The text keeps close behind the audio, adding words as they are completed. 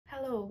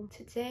So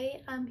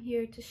today I'm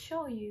here to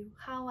show you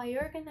how I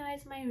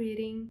organize my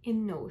reading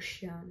in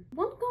Notion.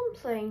 One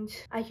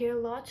complaint I hear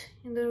a lot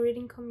in the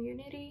reading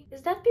community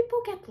is that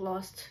people get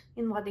lost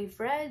in what they've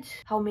read,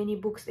 how many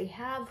books they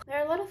have. There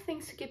are a lot of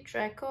things to keep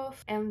track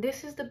of, and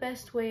this is the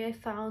best way I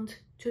found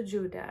to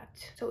do that.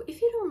 So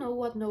if you don't know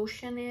what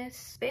Notion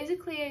is,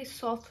 basically a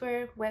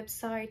software,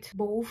 website,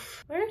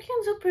 both, where you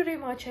can do pretty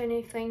much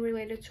anything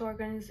related to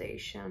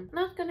organization. I'm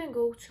not gonna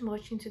go too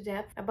much into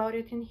depth about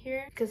it in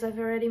here because I've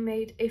already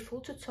made a full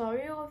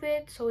tutorial of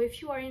it, so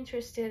if you are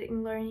interested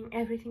in learning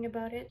everything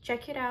about it,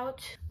 check it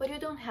out, but you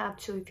don't have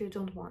to if you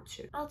don't want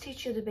to. I'll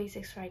teach you the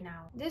basics right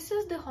now. This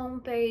is the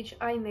homepage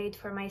I made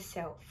for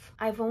myself.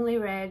 I've only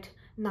read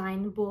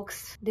 9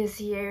 books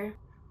this year.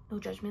 No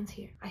judgments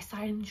here. I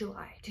started in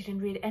July. Didn't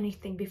read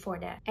anything before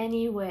that.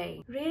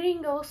 Anyway,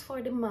 reading goals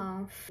for the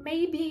month.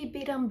 Maybe a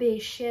bit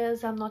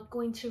ambitious. I'm not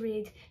going to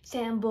read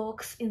 10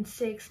 books in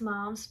 6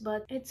 months,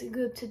 but it's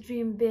good to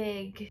dream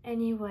big.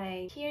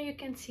 Anyway, here you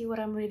can see what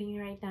I'm reading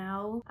right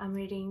now. I'm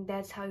reading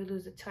That's How You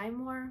Lose the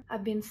Time War.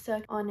 I've been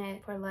stuck on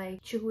it for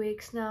like 2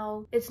 weeks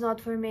now. It's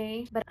not for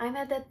me, but I'm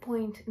at that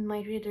point in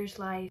my reader's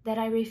life that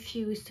I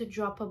refuse to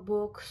drop a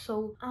book,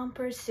 so I'm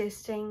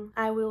persisting.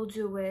 I will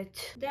do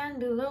it. Then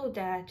below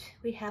that,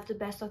 we have the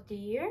best of the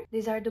year.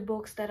 These are the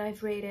books that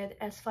I've rated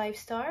as 5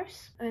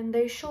 stars, and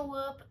they show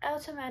up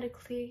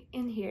automatically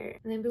in here.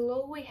 And then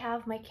below we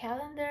have my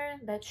calendar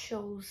that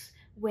shows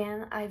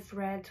when I've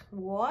read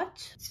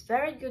what. It's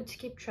very good to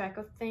keep track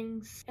of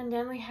things. And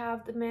then we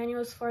have the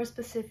manuals for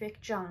specific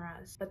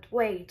genres. But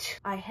wait,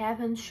 I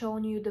haven't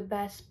shown you the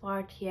best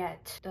part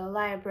yet. The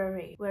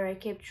library, where I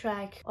keep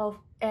track of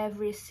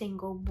every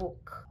single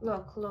book.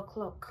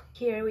 Look.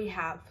 Here we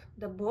have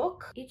the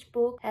book. Each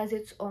book has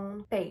its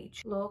own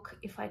page. Look,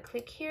 if I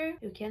click here,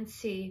 you can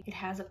see it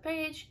has a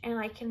page and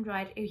I can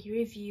write a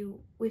review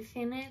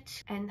within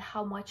it and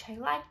how much I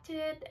liked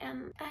it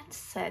and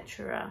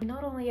etc.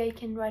 Not only I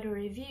can write a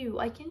review,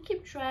 I can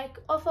keep track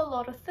of a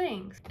lot of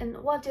things. And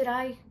what did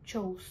I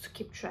choose to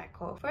keep track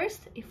of?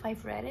 First, if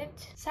I've read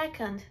it.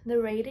 Second,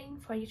 the rating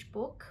for each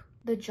book.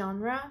 The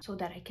genre, so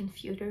that I can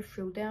filter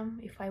through them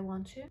if I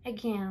want to.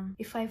 Again,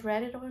 if I've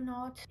read it or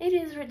not. It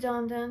is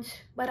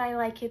redundant, but I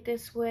like it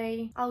this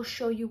way. I'll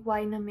show you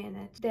why in a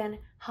minute. Then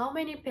how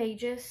many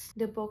pages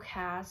the book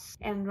has,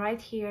 and right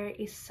here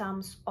it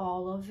sums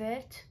all of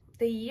it.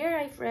 The year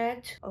I've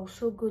read,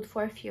 also good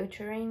for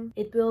filtering.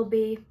 It will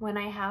be when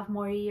I have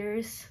more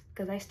years,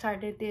 because I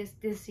started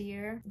this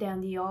year. Then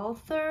the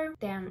author,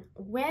 then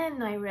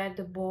when I read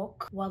the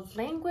book, what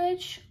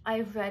language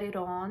I've read it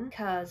on,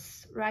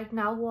 because right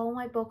now all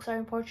my books are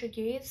in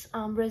Portuguese.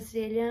 I'm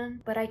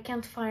Brazilian, but I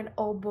can't find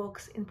all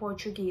books in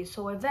Portuguese,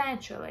 so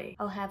eventually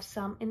I'll have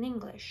some in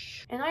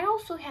English. And I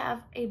also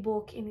have a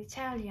book in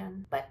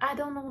Italian, but I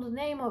don't know the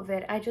name of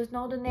it. I just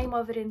know the name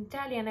of it in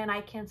Italian and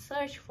I can't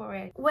search for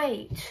it.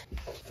 Wait,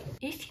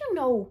 if you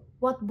know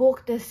what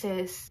book this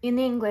is in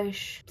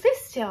English,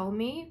 please tell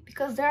me,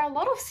 because there are a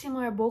lot of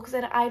similar books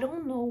that I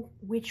don't know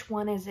which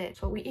one is it.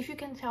 So if you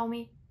can tell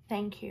me,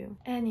 thank you.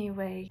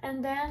 Anyway,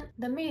 and then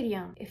the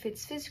medium, if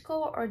it's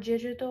physical or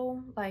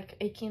digital, like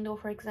a Kindle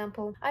for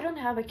example. I don't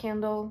have a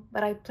Kindle,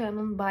 but I plan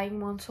on buying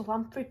one, so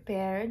I'm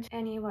prepared.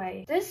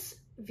 Anyway, this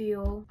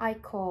view I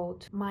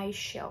called my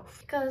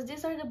shelf because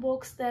these are the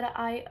books that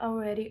I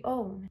already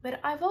own, but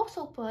I've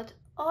also put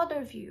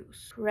other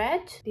views.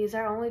 Read, these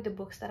are only the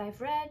books that I've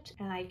read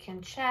and I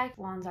can check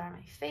ones are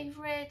my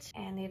favorite,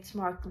 and it's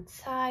more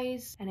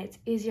concise and it's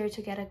easier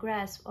to get a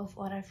grasp of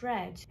what I've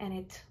read, and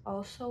it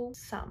also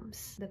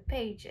sums the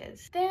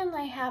pages. Then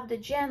I have the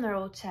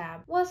general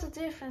tab. What's the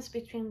difference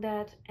between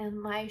that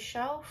and my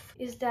shelf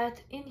is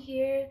that in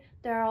here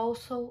there are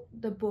also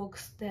the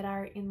books that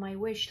are in my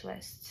wish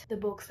list, the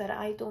books that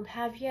I don't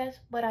have yet,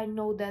 but I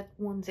know that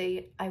one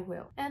day I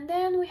will. And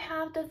then we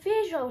have the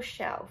visual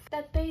shelf.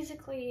 That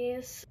basically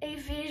is a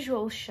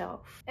visual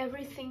shelf.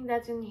 Everything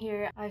that's in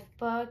here, I've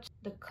put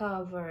the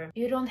cover.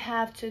 You don't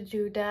have to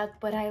do that,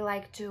 but I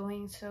like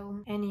doing so.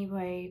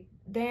 Anyway,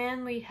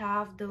 then we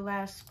have the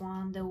last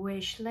one, the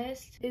wish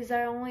list. These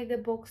are only the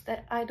books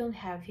that I don't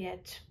have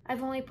yet.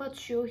 I've only put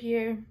 2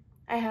 here.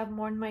 I have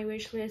more on my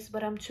wish list,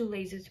 but I'm too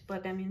lazy to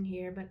put them in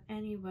here. But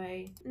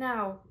anyway,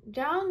 now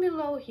down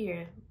below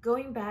here,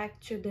 going back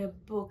to the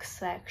book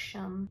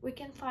section, we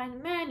can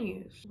find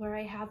menus where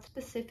I have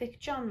specific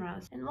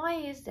genres. And why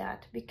is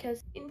that?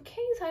 Because in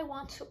case I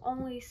want to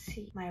only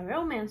see my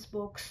romance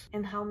books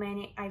and how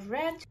many I've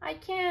read, I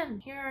can.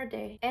 Here are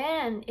they.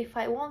 And if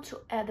I want to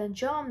add a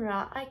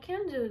genre, I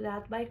can do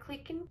that by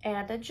clicking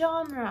add a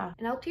genre.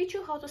 And I'll teach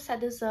you how to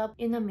set this up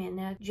in a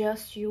minute.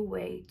 Just you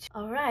wait.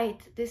 Alright,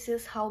 this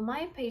is how my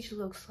my page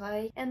looks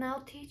like, and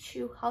I'll teach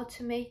you how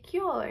to make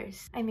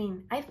yours. I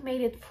mean, I've made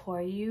it for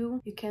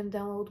you. You can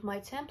download my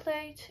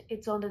template.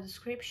 It's on the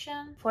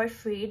description for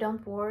free,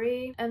 don't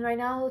worry. And right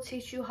now I'll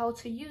teach you how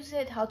to use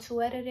it, how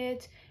to edit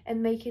it,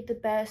 and make it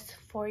the best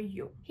for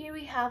you. Here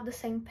we have the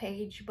same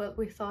page but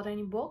without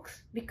any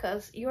books,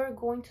 because you're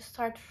going to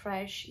start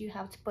fresh. You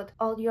have to put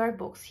all your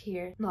books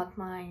here, not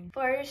mine.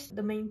 First,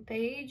 the main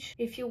page.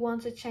 If you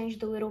want to change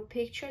the little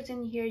pictures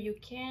in here, you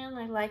can.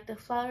 I like the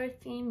flower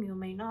theme, you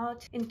may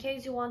not. In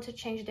case you want to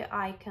change the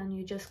icon,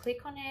 you just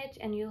click on it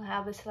and you'll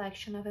have a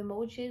selection of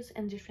emojis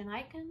and different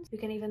icons. You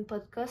can even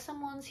put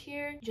custom ones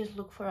here, just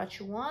look for what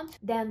you want.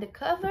 Then the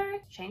cover,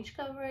 change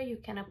cover, you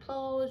can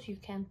upload, you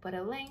can put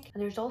a link,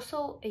 and there's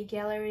also a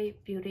gallery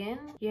built in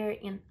here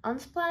in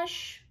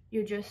Unsplash.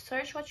 You just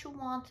search what you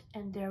want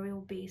and there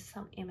will be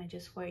some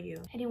images for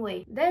you.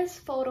 Anyway, this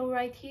photo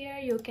right here,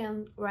 you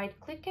can right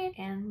click it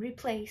and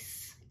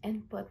replace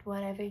and put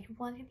whatever you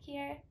want in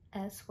here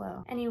as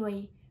well.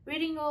 Anyway,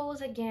 reading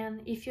goals,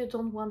 again, if you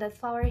don't want that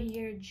flower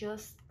here,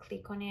 just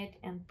click on it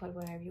and put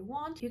whatever you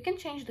want. You can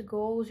change the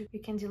goals, you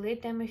can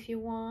delete them if you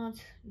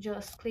want.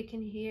 Just click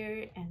in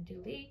here and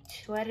delete.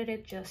 To edit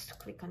it, just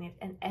click on it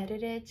and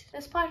edit it.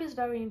 This part is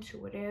very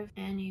intuitive.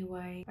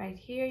 Anyway, right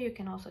here you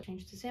can also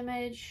change this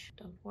image,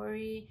 don't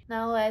worry.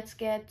 Now let's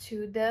get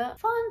to the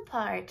fun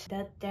part,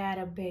 the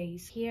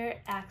database.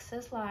 Here,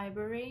 access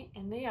library,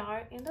 and they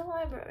are in the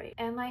library,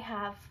 and I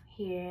have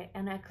here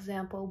an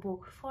example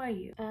book for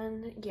you.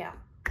 And yeah,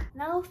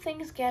 now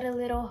things get a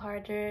little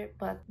harder,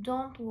 but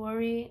don't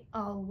worry,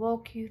 I'll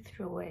walk you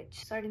through it.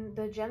 Starting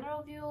the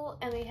general view,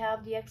 and we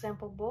have the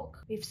example book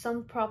with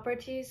some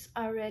properties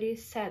already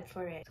set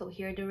for it. So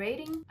here the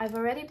rating. I've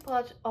already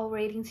put all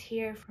ratings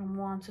here from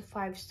 1 to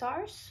 5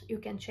 stars. You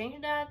can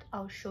change that.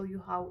 I'll show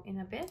you how in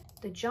a bit.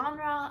 The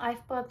genre,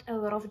 I've put a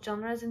lot of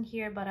genres in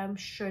here, but I'm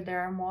sure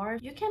there are more.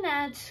 You can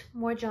add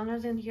more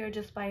genres in here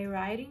just by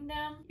writing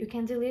them. You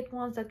can delete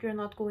ones that you're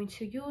not going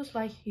to use,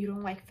 like you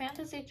don't like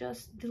fantasy,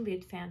 just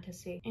delete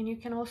fantasy. And you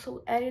can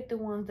also edit the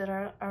ones that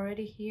are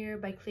already here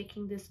by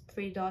clicking these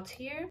 3 dots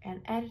here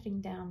and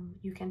editing them.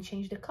 You can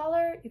change the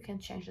color, you can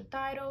change the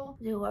title,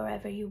 do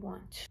whatever you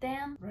want.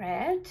 Then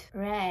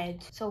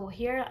read. So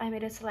here I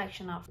made a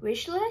selection of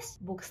wish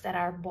list, books that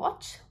are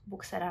bought,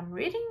 books that I'm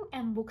reading,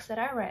 and books that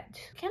I read.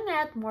 You can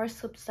add more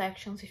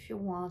subsections if you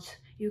want.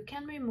 You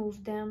can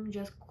remove them,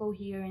 just go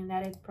here and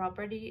edit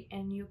property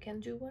and you can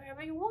do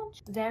whatever you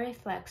want. Very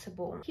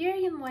flexible. Here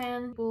in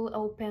When will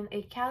open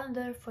a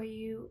calendar for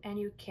you, and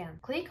you can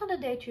click on the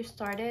date you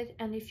started,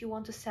 and if you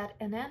want to set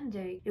an end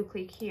date, you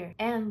click here,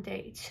 end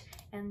date,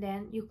 and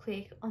then you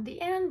click on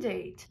the end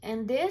date,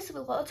 and this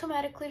will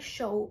automatically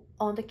show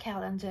on the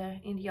calendar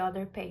in the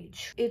other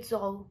page. It's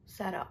all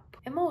set up.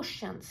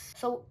 Emotions.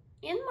 So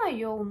in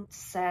my own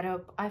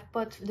setup, I've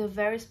put the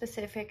very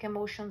specific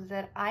emotions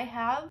that I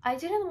have. I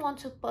didn't want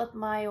to put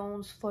my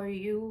own for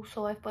you,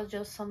 so I put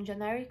just some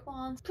generic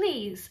ones.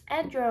 Please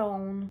add your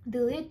own.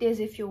 Delete this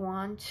if you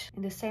want.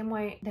 In the same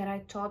way that I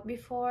taught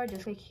before,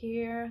 just click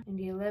here in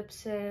the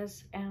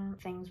ellipses and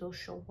things will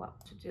show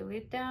up. To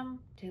delete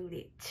them,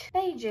 delete.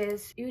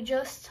 Pages, you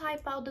just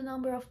type out the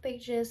number of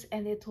pages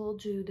and it will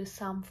do the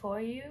sum for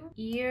you.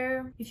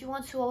 Year, if you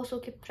want to also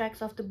keep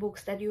tracks of the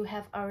books that you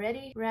have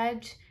already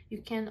read, you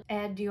can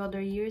add the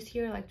other years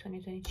here, like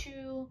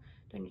 2022,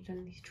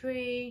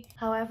 2023,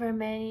 however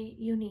many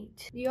you need.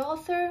 The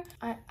author,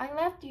 I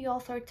left the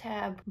author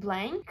tab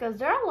blank because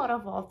there are a lot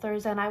of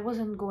authors and I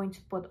wasn't going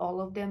to put all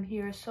of them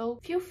here,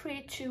 so feel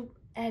free to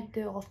add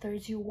the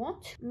authors you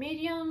want.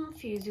 Medium,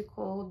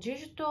 physical,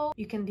 digital,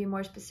 you can be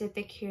more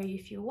specific here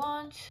if you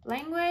want.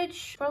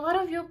 Language, for a lot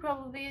of you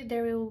probably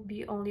there will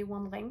be only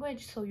one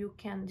language, so you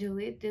can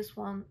delete this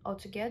one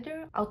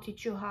altogether. I'll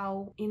teach you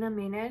how in a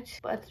minute,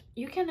 but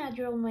you can add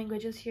your own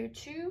languages here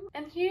too.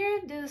 And here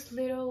this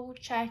little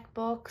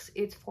checkbox,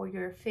 it's for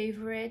your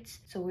favorites,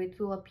 so it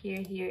will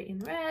appear here in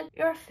red,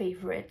 your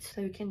favorites,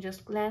 so you can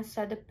just glance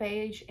at the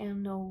page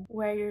and know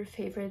where your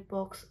favorite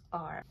books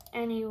are.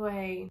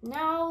 Anyway,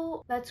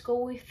 now let's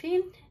go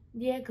within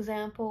the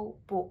example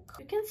book.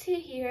 You can see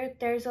here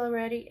there's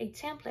already a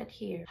template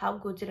here. How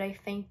good did I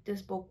think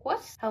this book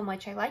was? How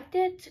much I liked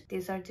it?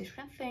 These are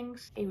different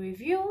things. A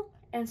review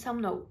and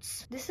some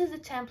notes. This is the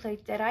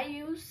template that I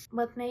use,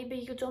 but maybe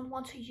you don't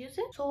want to use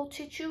it, so I'll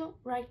teach you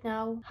right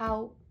now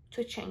how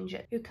to change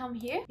it. You come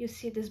here, you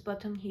see this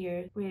button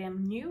here, Read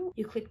New.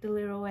 You click the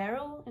little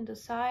arrow in the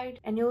side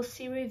and you'll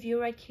see review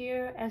right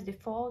here as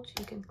default.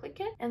 You can click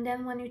it, and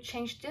then when you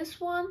change this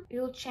one,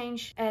 you'll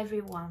change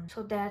everyone,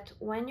 so that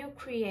when you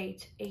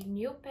create a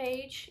new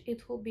page,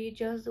 it will be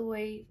just the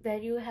way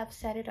that you have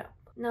set it up.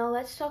 Now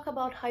let's talk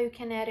about how you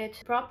can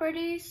edit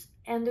properties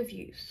and the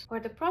views. For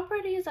the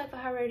properties, I've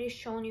already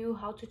shown you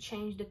how to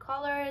change the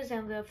colors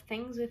and the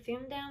things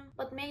within them,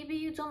 but maybe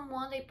you don't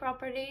want a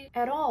property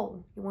at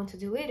all, you want to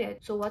delete it.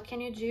 So what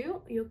can you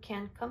do? You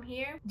can come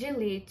here,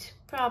 delete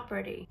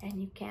property,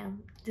 and you can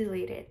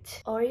delete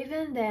it. Or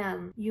even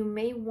then, you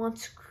may want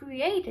to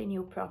create a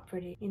new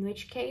property, in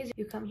which case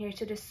you come here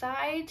to the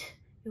side,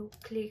 you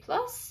click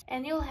plus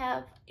and you'll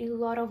have a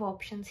lot of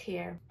options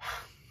here.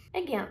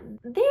 Again,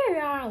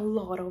 there are a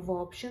lot of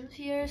options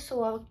here,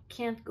 so I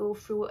can't go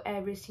through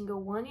every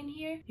single one in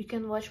here. You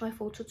can watch my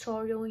full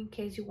tutorial in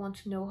case you want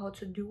to know how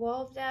to do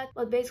all of that.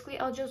 But basically,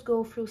 I'll just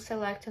go through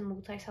select and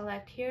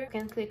multi-select here. You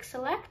can click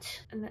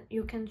select and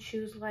you can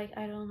choose like,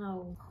 I don't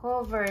know,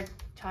 hover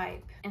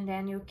type. And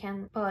then you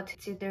can put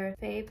it's either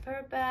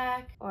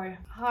paperback or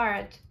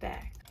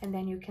hardback. And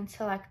then you can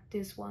select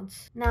these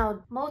ones.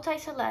 Now,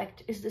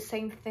 multi-select is the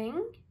same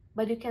thing,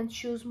 but you can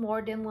choose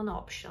more than one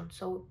option,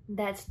 so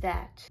that's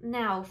that.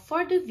 Now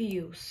for the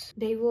views,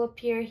 they will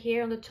appear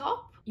here on the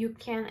top. You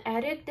can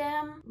edit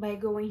them by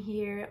going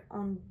here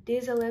on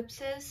these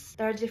ellipses.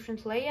 There are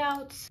different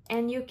layouts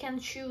and you can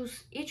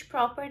choose each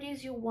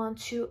properties you want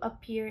to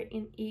appear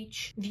in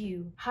each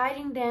view.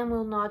 Hiding them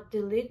will not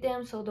delete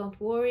them, so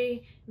don't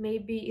worry.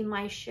 Maybe in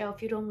my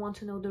shelf you don't want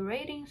to know the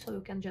rating, so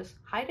you can just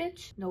hide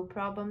it, no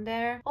problem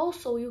there.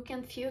 Also, you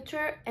can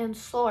filter and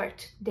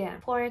sort them.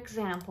 For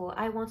example,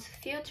 I want to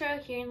filter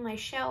here in my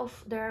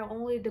shelf. There are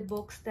only the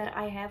books that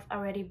I have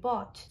already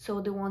bought, so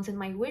the ones in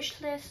my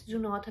wish list do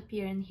not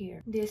appear in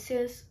here. This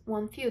is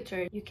one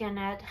filter. You can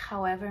add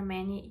however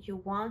many you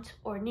want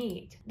or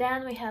need.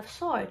 Then we have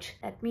sort.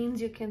 That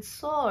means you can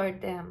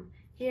sort them.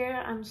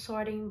 Here I'm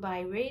sorting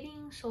by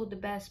rating, so the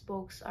best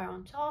books are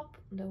on top,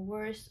 the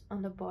worst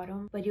on the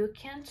bottom, but you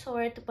can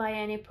sort by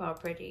any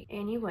property.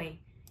 Anyway,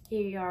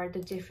 here are the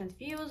different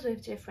views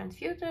with different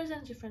filters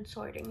and different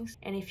sortings.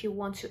 And if you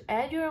want to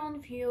add your own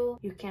view,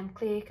 you can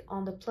click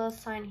on the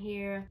plus sign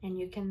here and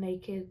you can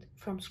make it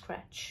from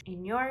scratch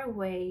in your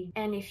way.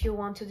 And if you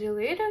want to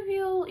delete a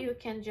view, you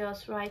can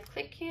just right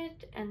click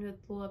it and it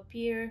will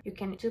appear. You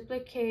can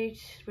duplicate,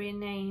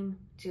 rename,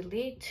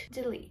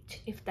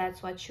 delete if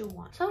that's what you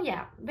want. So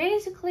yeah,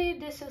 basically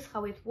this is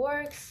how it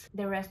works.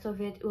 The rest of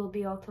it will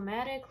be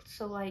automatic,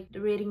 so like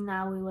the reading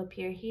now will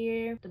appear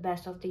here, the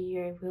best of the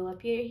year will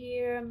appear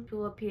here, it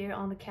will appear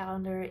on the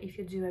calendar if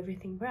you do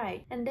everything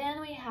right. And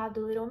then we have the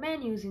little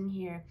menus in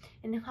here.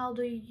 And how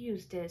do you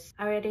use this?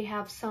 I already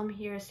have some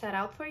here set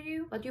out for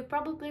you, but you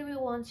probably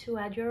will want to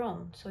add your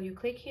own. So you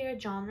click here,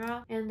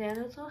 genre, and then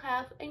it will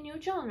have a new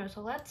genre.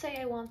 So let's say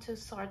I want to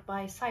sort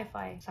by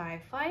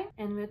sci-fi,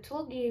 and it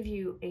will give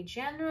you a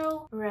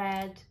general,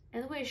 read,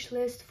 and wish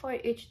list for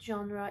each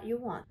genre you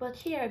want. But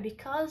here,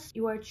 because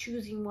you are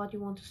choosing what you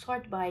want to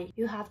sort by,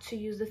 you have to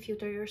use the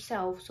filter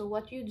yourself. So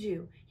what you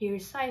do, here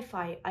is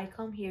sci-fi, I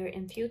come here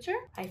in filter,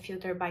 I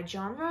filter by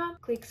genre,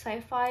 click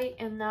sci-fi,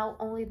 and now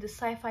only the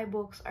sci-fi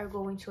books are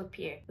going to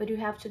appear. But you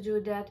have to do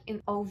that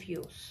in all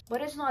views.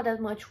 But it's not that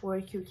much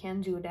work, you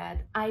can do that.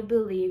 I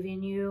believe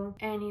in you.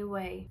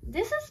 Anyway,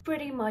 this is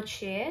pretty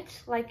much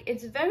it. Like,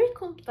 it's very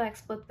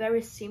complex but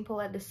very simple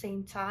at the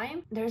same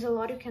time. There's a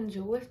lot you can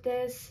do with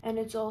this, and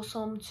it's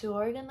awesome to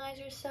organize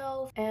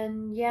yourself.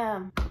 And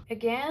yeah,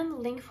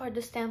 again, link for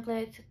this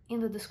template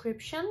in the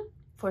description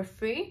for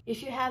free.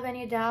 If you have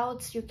any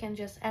doubts, you can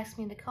just ask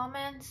me in the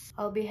comments.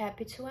 I'll be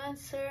happy to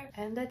answer.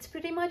 And that's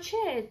pretty much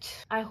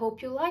it. I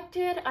hope you liked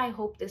it. I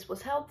hope this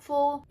was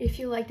helpful. If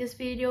you like this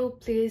video,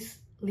 please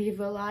leave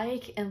a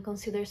like and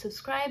consider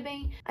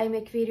subscribing. I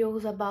make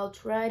videos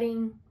about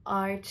writing,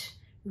 art,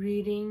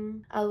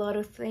 reading, a lot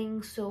of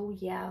things. So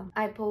yeah,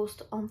 I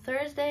post on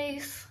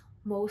Thursdays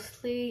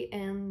mostly,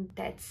 and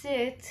that's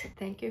it.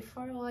 Thank you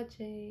for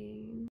watching.